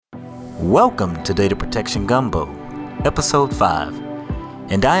Welcome to Data Protection Gumbo, Episode 5,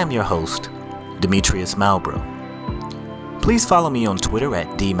 and I am your host, Demetrius Malbro. Please follow me on Twitter at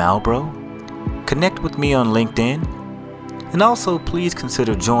dmalbro, connect with me on LinkedIn, and also please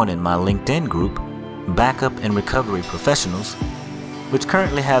consider joining my LinkedIn group, Backup and Recovery Professionals, which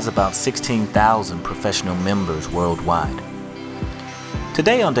currently has about 16,000 professional members worldwide.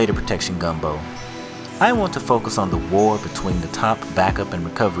 Today on Data Protection Gumbo, I want to focus on the war between the top backup and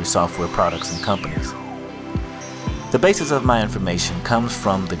recovery software products and companies. The basis of my information comes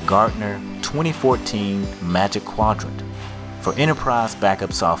from the Gartner 2014 Magic Quadrant for enterprise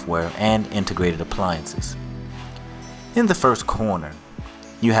backup software and integrated appliances. In the first corner,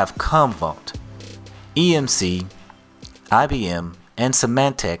 you have Commvault, EMC, IBM, and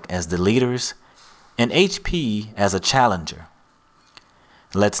Symantec as the leaders, and HP as a challenger.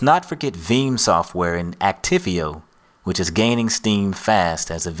 Let's not forget Veeam Software and Actifio, which is gaining steam fast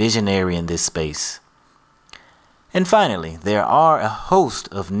as a visionary in this space. And finally, there are a host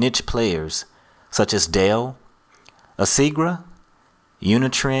of niche players such as Dell, Asigra,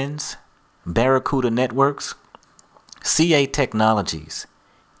 Unitrends, Barracuda Networks, CA Technologies,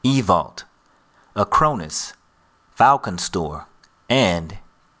 eVault, Acronis, Falcon Store, and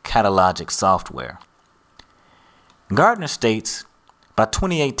Catalogic Software. Gartner states, by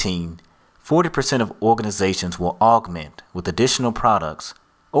 2018, 40% of organizations will augment with additional products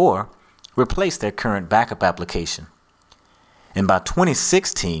or replace their current backup application. And by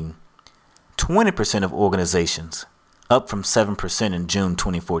 2016, 20% of organizations, up from 7% in June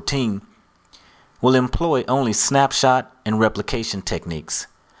 2014, will employ only snapshot and replication techniques,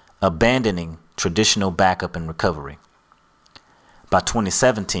 abandoning traditional backup and recovery. By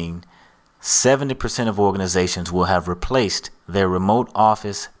 2017, 70% of organizations will have replaced their remote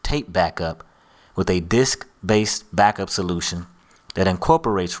office tape backup with a disk-based backup solution that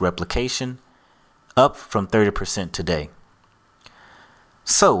incorporates replication, up from 30% today.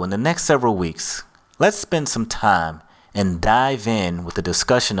 So, in the next several weeks, let's spend some time and dive in with a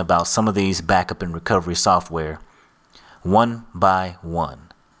discussion about some of these backup and recovery software, one by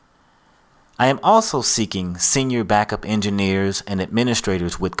one. I am also seeking senior backup engineers and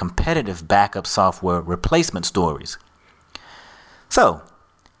administrators with competitive backup software replacement stories. So,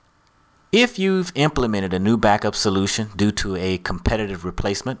 if you've implemented a new backup solution due to a competitive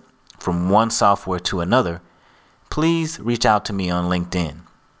replacement from one software to another, please reach out to me on LinkedIn.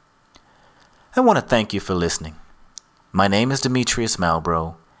 I want to thank you for listening. My name is Demetrius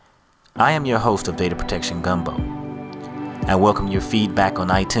Malbro. I am your host of Data Protection Gumbo. I welcome your feedback on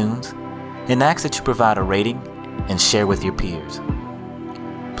iTunes and ask that you provide a rating and share with your peers.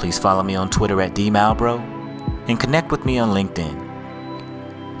 Please follow me on Twitter at dmalbro and connect with me on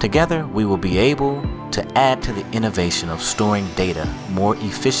LinkedIn. Together, we will be able to add to the innovation of storing data more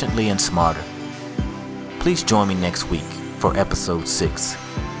efficiently and smarter. Please join me next week for Episode 6.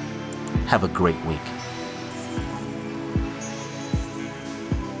 Have a great week.